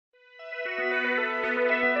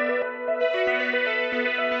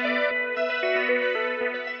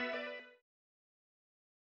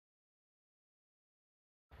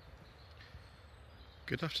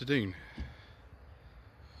Good afternoon.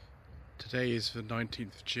 Today is the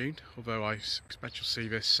 19th of June, although I expect you'll see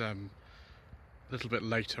this a little bit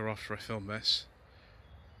later after I film this.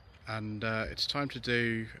 And it's time to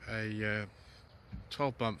do a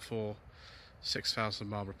 12-month or 6,000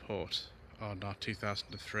 mile report on our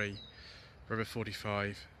 2003 Rover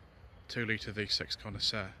 45 2-litre V6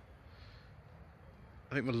 Connoisseur.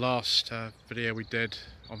 I think the last video we did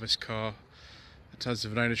on this car in terms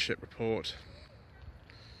of an ownership report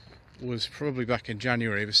was probably back in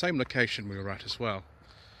January, the same location we were at as well.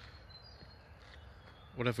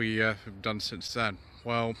 What have we done since then?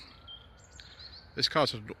 Well, this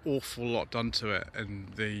car's had an awful lot done to it in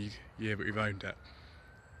the year that we've owned it.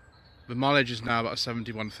 The mileage is now about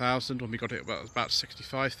 71,000, when we got it about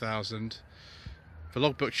 65,000. The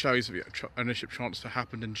logbook shows that the ownership transfer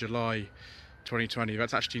happened in July 2020.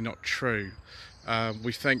 That's actually not true.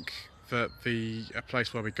 We think that the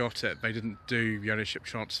place where we got it, they didn't do the ownership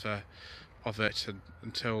transfer of it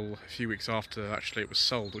until a few weeks after actually it was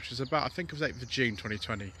sold, which is about, I think it was 8th of June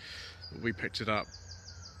 2020 that we picked it up.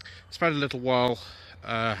 It's spent a little while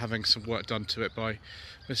having some work done to it by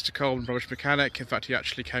Mr. Coleman, rubbish mechanic. In fact, he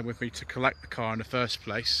actually came with me to collect the car in the first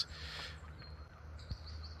place.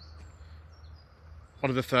 One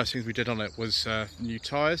of the first things we did on it was new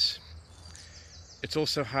tyres. It's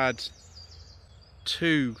also had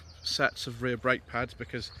two sets of rear brake pads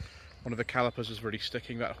because one of the calipers was really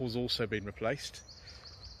sticking. That has also been replaced.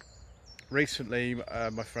 Recently,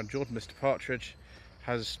 my friend Jordan, Mr. Partridge,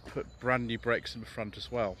 has put brand new brakes in the front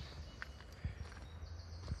as well.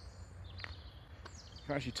 You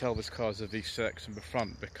can actually tell this car is a V6 in the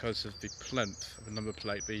front because of the plinth of the number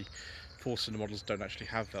plate. The four-cylinder models don't actually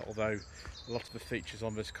have that, although a lot of the features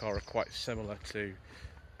on this car are quite similar to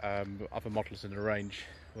other models in the range.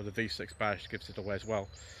 Well, the V6 badge gives it away as well.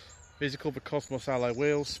 These are called the Cosmos alloy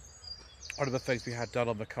wheels. One of the things we had done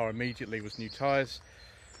on the car immediately was new tyres.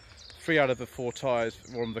 3 out of the 4 tyres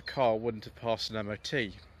on the car wouldn't have passed an MOT,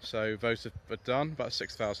 so those were done about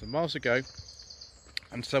 6,000 miles ago,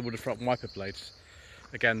 and so were the front wiper blades.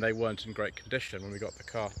 Again, they weren't in great condition when we got the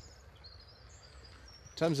car.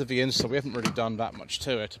 In terms of the install, we haven't really done that much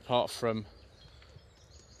to it apart from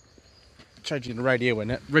changing the radio in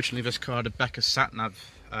it. Originally this car had a Becker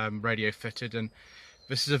sat-nav radio fitted, and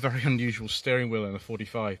this is a very unusual steering wheel in a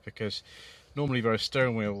 45 because normally there are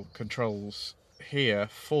steering wheel controls here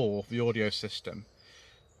for the audio system.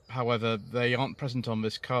 However, they aren't present on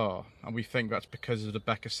this car, and we think that's because of the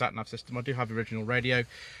Becker sat-nav system. I do have the original radio.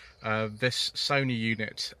 This Sony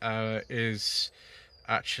unit is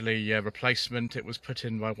actually a replacement. It was put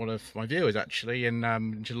in by one of my viewers actually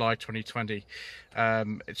in July 2020.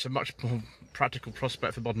 It's a much more practical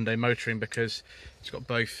prospect for modern day motoring because it's got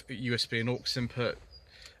both USB and aux input,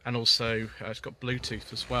 and also it's got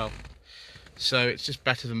Bluetooth as well. So it's just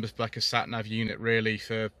better than this Becker sat-nav unit really,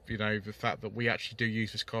 for the fact that we actually do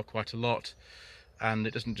use this car quite a lot, and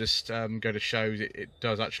it doesn't just go to shows, it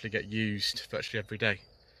does actually get used virtually every day.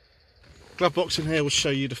 Glove box in here will show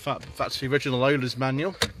you the fact that's the original owner's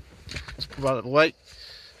manual. Let's put that out of the way.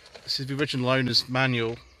 This is the original owner's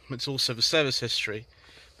manual. It's also the service history,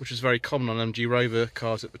 which was very common on MG Rover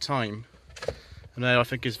cars at the time. And there I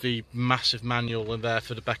think is the massive manual in there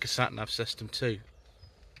for the Becker sat-nav system too.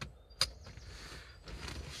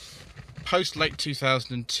 Post late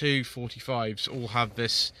 2002 45s all have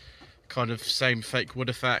this kind of same fake wood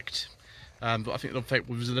effect. But I think the fake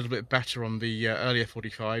wood was a little bit better on the earlier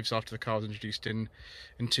 45s after the car was introduced in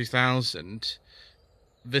 2000.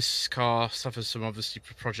 This car suffers from obviously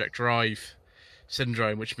Project Drive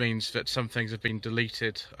syndrome, which means that some things have been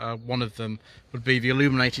deleted. One of them would be the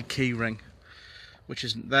illuminated key ring, which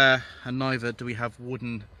isn't there, and neither do we have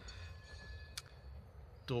wooden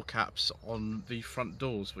door caps on the front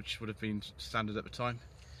doors, which would have been standard at the time.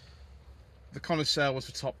 The Connoisseur was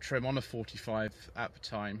the top trim on a 45 at the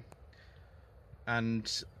time,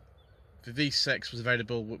 and the V6 was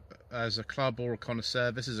available as a club or a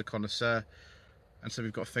Connoisseur. This is a Connoisseur, and so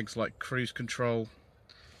we've got things like cruise control.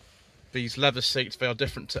 These leather seats, they are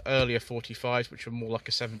different to earlier 45s, which were more like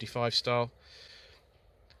a 75 style.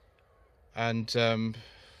 And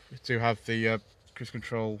we do have the cruise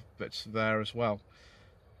control bits there as well.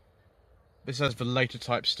 This has the later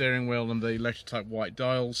type steering wheel and the later type white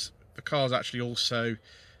dials. The car is actually also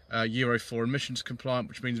Euro 4 emissions compliant,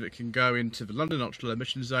 which means that it can go into the London ultra-low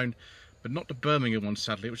emission zone, but not the Birmingham one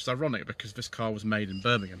sadly, which is ironic because this car was made in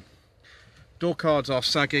Birmingham. Door cards are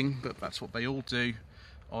sagging, but that's what they all do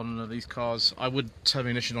on these cars. I would turn the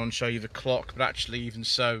ignition on and show you the clock, but actually even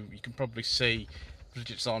so, you can probably see the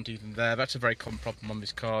digits aren't even there. That's a very common problem on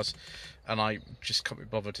these cars, and I just can't be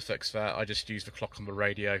bothered to fix that. I just use the clock on the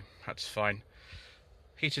radio, that's fine.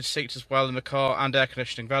 heated seats as well in the car, and air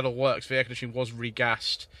conditioning. That all works. The air conditioning was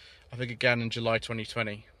regassed, I think again in July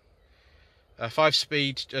 2020.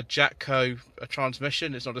 5-speed Jatco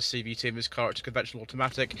transmission. It's not a CVT in this car, it's a conventional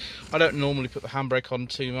automatic. I don't normally put the handbrake on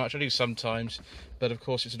too much, I do sometimes, but of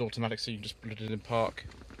course it's an automatic, so you can just put it in park.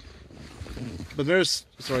 The mirrors,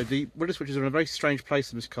 sorry, the window switches are in a very strange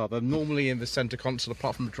place in this car. They're normally in the centre console,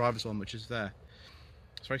 apart from the driver's one, which is there.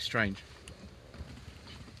 It's very strange.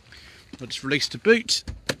 I'll just release the boot.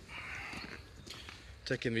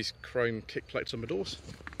 Taking these chrome kick plates on the doors.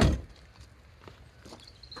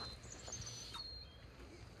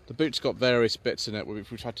 The boot's got various bits in it we've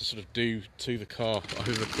had to sort of do to the car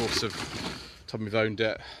over the course of time we've owned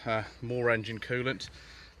it. More engine coolant,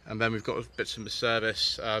 and then we've got bits from the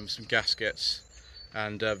service, some gaskets,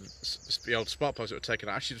 and the old spark plugs that were taken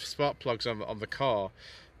out. Actually, the spark plugs on the car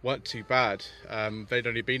weren't too bad. They'd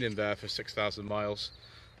only been in there for 6,000 miles,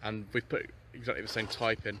 and we put exactly the same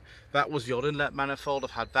type in. That was the old inlet manifold.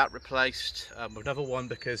 I've had that replaced with another one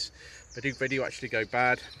because they do actually go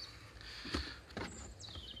bad.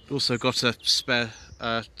 Also got a spare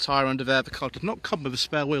tyre under there. The car did not come with a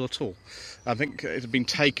spare wheel at all. I think it had been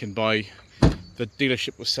taken by the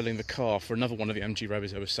dealership was selling the car for another one of the MG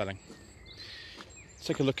Rovers they were selling. Let's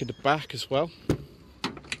take a look in the back as well.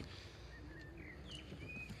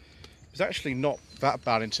 It's actually not that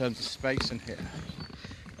bad in terms of space in here.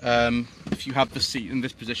 If you have the seat in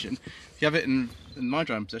this position, if you have it in my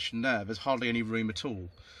driving position there's hardly any room at all.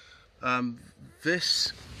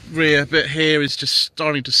 This rear bit here is just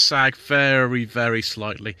starting to sag very, very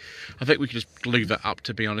slightly. I think we could just glue that up,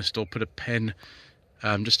 to be honest, or put a pin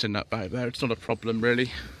just in that back there. It's not a problem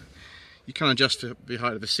really. You can adjust the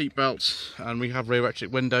height of the seat belts, and we have rear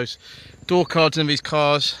electric windows. Door cards in these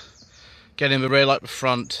cars, get in the rear like the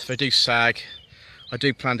front. They do sag. I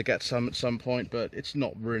do plan to get some at some point, but it's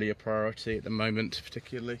not really a priority at the moment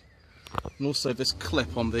particularly. And also this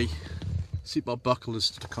clip on the seatbelt buckle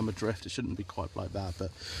has come adrift. It shouldn't be quite like that, but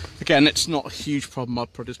again, it's not a huge problem. I'll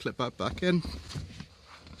probably just clip that back in.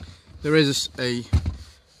 There is a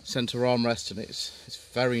centre armrest, and it's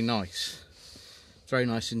very nice. Very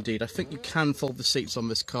nice indeed. I think you can fold the seats on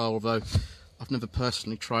this car, although I've never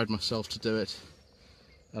personally tried myself to do it.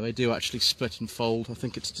 They do actually split and fold. I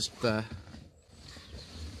think it's just there.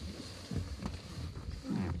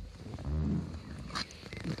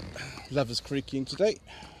 Lever's creaking today.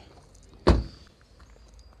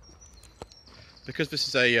 Because this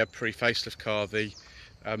is a pre-facelift car, the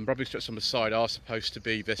rubbing strips on the side are supposed to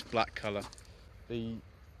be this black colour. The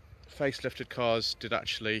facelifted cars did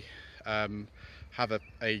actually have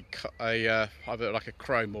either like a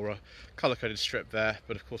chrome or a colour-coded strip there,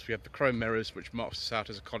 but of course we have the chrome mirrors, which marks us out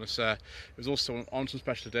as a connoisseur. It was also on some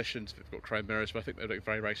special editions that have got chrome mirrors, but I think they look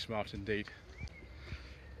very, very smart indeed.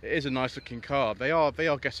 It is a nice looking car. They are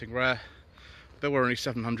getting rare. There were only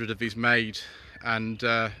 700 of these made, and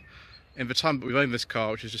in the time that we've owned this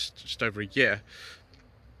car, which is just over a year,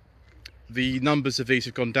 the numbers of these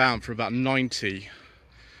have gone down from about 90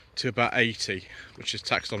 to about 80, which is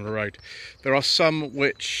taxed on the road. There are some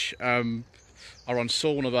which are on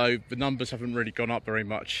sawn, although the numbers haven't really gone up very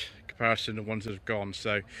much in comparison to the ones that have gone.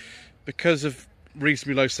 So because of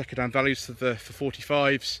reasonably low second-hand values for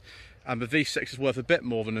 45s, and the V6 is worth a bit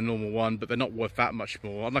more than a normal one, but they're not worth that much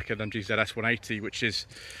more. Unlike an MG ZS 180, which is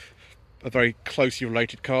a very closely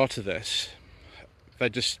related car to this, they're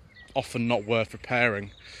just often not worth repairing.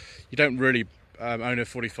 You don't really own a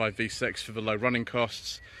 45 V6 for the low running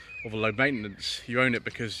costs or the low maintenance. You own it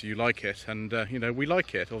because you like it, and you know, we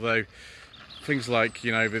like it. Although things like,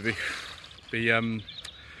 you know, the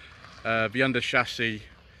under chassis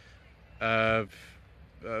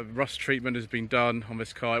rust treatment has been done on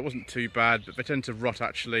this car. It wasn't too bad, but they tend to rot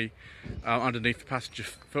actually underneath the passenger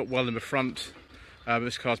footwell in the front.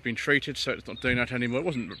 This car's been treated, so it's not doing that anymore. It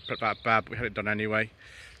wasn't that bad, but we had it done anyway.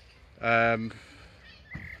 Yeah,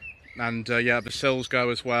 the sills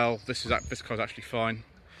go as well. This car's actually fine.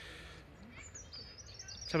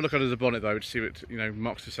 Let's have a look under the bonnet though to see what, you know,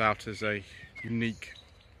 marks this out as a unique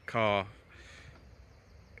car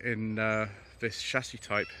in this chassis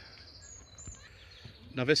type.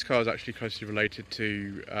 Now this car is actually closely related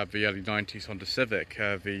to the early 90s Honda Civic,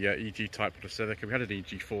 the EG type Honda Civic, and we had an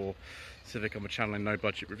EG4 Civic on the channel in No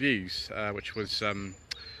Budget Reviews, which was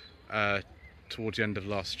towards the end of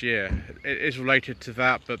last year. It is related to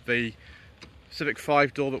that, but the Civic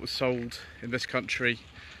 5-door that was sold in this country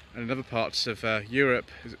and in other parts of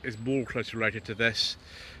Europe is more closely related to this.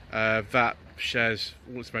 That shares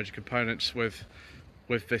all its major components with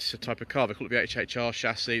this type of car. They call it the HHR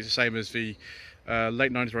chassis. It's the same as the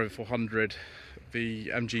late 90s Rover 400, the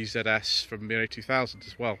MG ZS from the early 2000s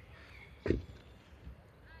as well.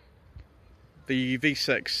 The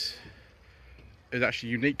V6 is actually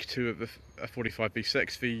unique to a 45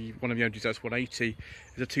 V6. One of the MG ZS 180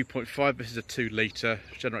 is a 2.5. This is a 2 litre,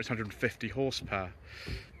 which generates 150 horsepower.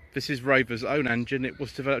 This is Rover's own engine. It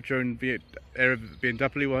was developed during the era that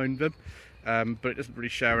BMW owned them, but it doesn't really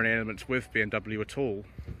share any elements with BMW at all.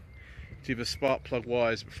 See the spark plug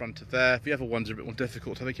wires at the front of there. The other ones are a bit more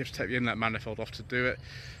difficult. I think you have to take the inlet manifold off to do it.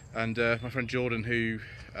 And my friend Jordan, who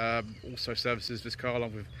also services this car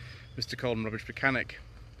along with Mr. Colin, rubbish mechanic,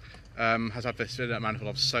 has had this inlet manifold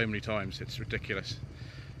off so many times, it's ridiculous.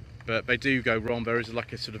 But they do go wrong. There is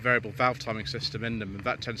like a sort of variable valve timing system in them, and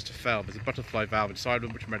that tends to fail. There's a butterfly valve inside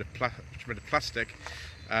them, which are made of plastic,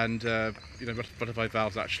 and you know, butterfly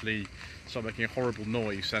valves actually start making a horrible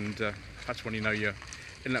noise, and that's when you know your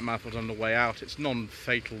inlet manifold's on the way out. It's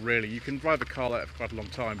non-fatal really. You can drive a car like that for quite a long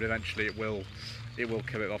time, but eventually it will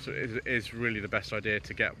kill it off. So it is really the best idea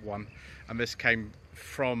to get one, and this came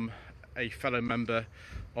from a fellow member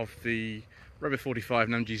of the Rover 45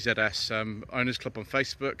 and MG ZS Owners Club on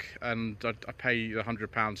Facebook, and I pay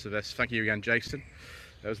 £100 for this. Thank you again, Jason.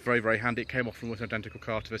 It was very, very handy. It came off from an identical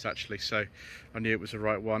car to this actually, so I knew it was the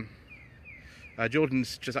right one.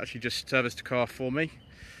 Jordan's just serviced the car for me.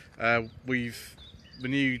 We've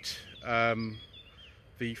renewed the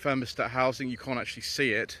thermostat housing. You can't actually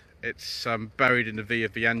see it. It's buried in the V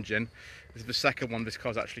of the engine. This is the second one this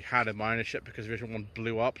car's actually had in my ownership, because the original one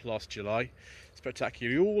blew up last July.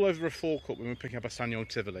 Spectacularly, all over a forecourt when we were picking up a Sanyong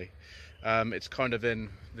Tivoli. It's kind of in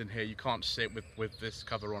here. You can't see it with this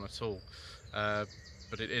cover on at all,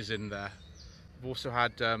 but it is in there. We've also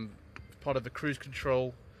had part of the cruise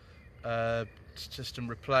control system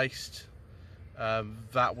replaced.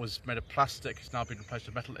 That was made of plastic. It's now been replaced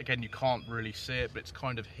with metal. Again, you can't really see it, but it's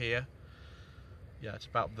kind of here. Yeah, it's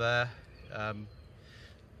about there.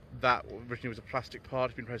 That originally was a plastic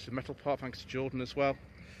part. It's been replaced with a metal part, thanks to Jordan as well.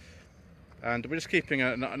 And we're just keeping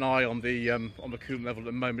an eye on the coolant level at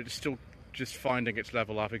the moment. It's still just finding its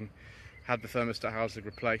level, having had the thermostat housing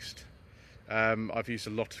replaced. I've used a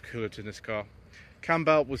lot of coolant in this car. Cam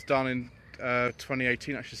belt was done in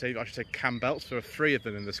 2018. I should say cam belts. There are 3 of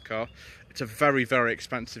them in this car. It's a very, very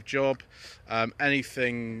expensive job.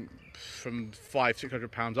 Anything from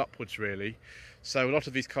 £500–600 upwards, really. So a lot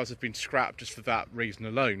of these cars have been scrapped just for that reason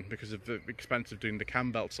alone, because of the expense of doing the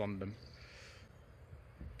cam belts on them.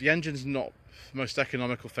 The engine's not the most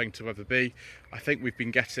economical thing to ever be. I think we've been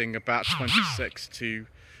getting about 26 to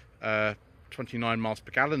 29 miles per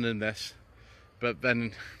gallon in this, but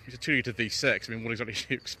then it's a 2 litre V6. I mean, what exactly do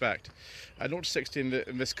you expect? 0 to 60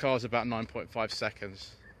 in this car is about 9.5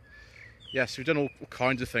 seconds. Yes, we've done all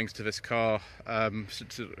kinds of things to this car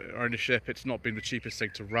since ownership. It's not been the cheapest thing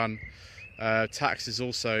to run. Tax is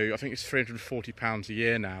also, I think it's £340 a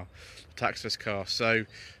year now to tax this car, so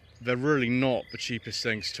they're really not the cheapest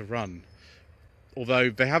things to run.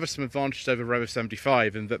 Although they have some advantages over Rover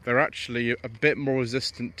 75 in that they're actually a bit more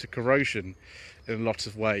resistant to corrosion in lots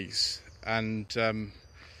of ways, and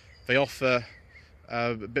they offer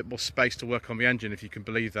a bit more space to work on the engine, if you can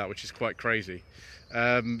believe that, which is quite crazy.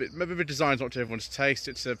 Maybe the design's not to everyone's taste.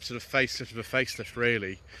 It's a sort of facelift of a facelift,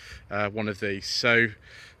 really, one of these. So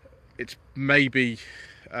it's maybe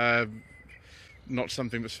not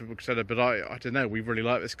something that's considered, but I don't know, we really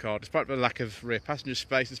like this car, despite the lack of rear passenger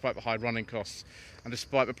space, despite the high running costs, and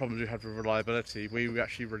despite the problems we had with reliability. We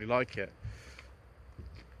actually really like it.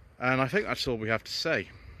 And I think that's all we have to say.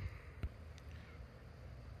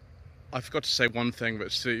 I forgot to say one thing, that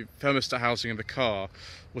the thermostat housing in the car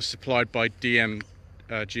was supplied by DM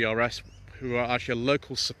GRS, who are actually a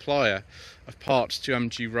local supplier of parts to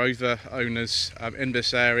MG Rover owners in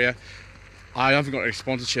this area. I haven't got any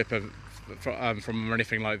sponsorship from them or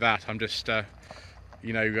anything like that. I'm just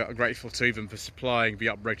you know, grateful to them for supplying the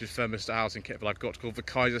upgraded thermostat housing kit that I've got, called the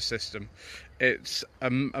Kaiser system. It's a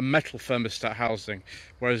metal thermostat housing,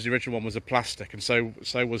 whereas the original one was a plastic, and so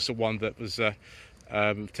was the one that was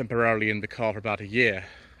temporarily in the car for about a year.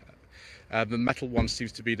 The metal one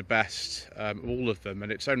seems to be the best of all of them,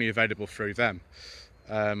 and it's only available through them.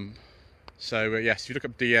 Yes, if you look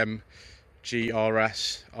up DM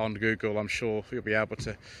GRS on Google, I'm sure you'll be able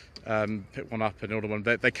to pick one up and order one.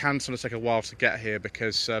 They can sort of take a while to get here,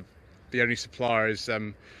 because the only supplier is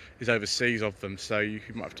overseas of them, so you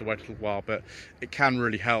might have to wait a little while, but it can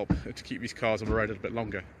really help to keep these cars on the road a little bit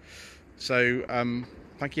longer. So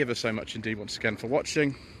thank you ever so much indeed once again for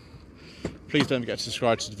watching. Please don't forget to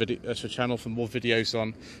subscribe to the channel for more videos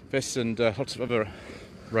on this and lots of other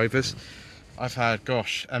Rovers. I've had,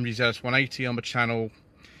 gosh, MG ZS 180 on the channel,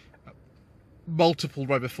 multiple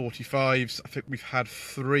Rover 45s. I think we've had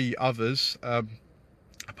 3 others, a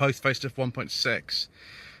post facelift 1.6,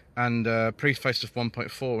 and pre-facelift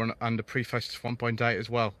 1.4 and a pre-facelift 1.8 as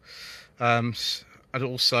well. And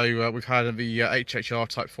also we've had the HHR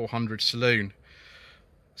Type 400 saloon.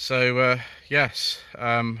 So yes,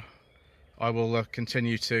 I will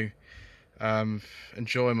continue to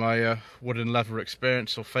enjoy my wood and leather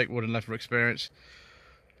experience, or fake wood and leather experience,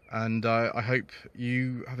 and I hope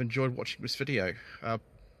you have enjoyed watching this video.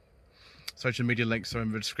 Social media links are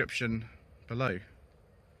in the description below.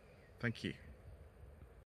 Thank you.